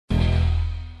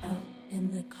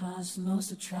the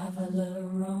cosmos, a traveler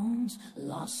roams,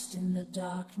 lost in the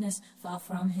darkness, far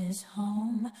from his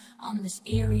home. On this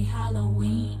eerie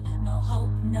Halloween, no hope,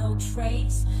 no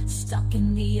trace, stuck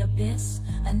in the abyss,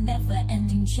 a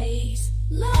never-ending chase.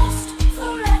 Lost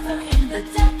forever in the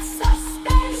depths of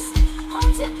space,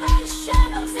 haunted by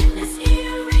shadows in this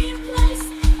eerie place.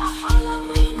 A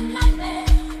Halloween nightmare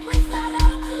without a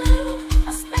clue,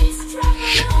 a space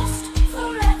traveler lost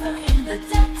forever in the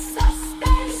depths of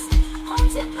space,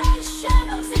 haunted by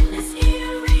shadows in this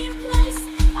eerie place.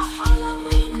 A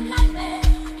Halloween nightmare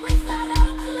without a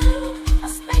clue, a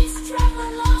space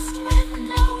traveler lost with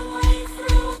no way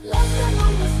through. Lost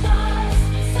among the stars,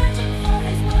 searching for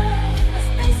his world, a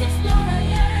space explorer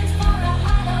yearns for a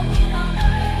Halloween on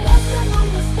Earth. Lost among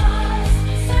the stars,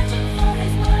 searching for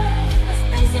his world, a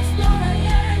space explorer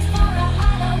yearns for a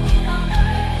Halloween on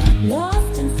Earth.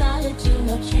 Lost in solitude,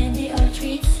 no candy or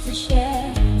treats to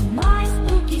share. My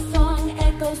spooky song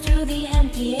echoes through the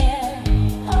empty air.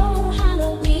 Oh,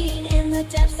 Halloween in the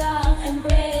depths of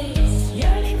embrace,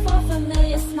 yearning for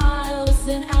familiar smiles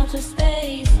in outer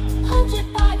space, haunted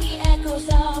by the echoes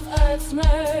of Earth's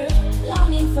mirth,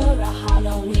 longing for a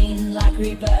Halloween like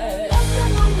rebirth.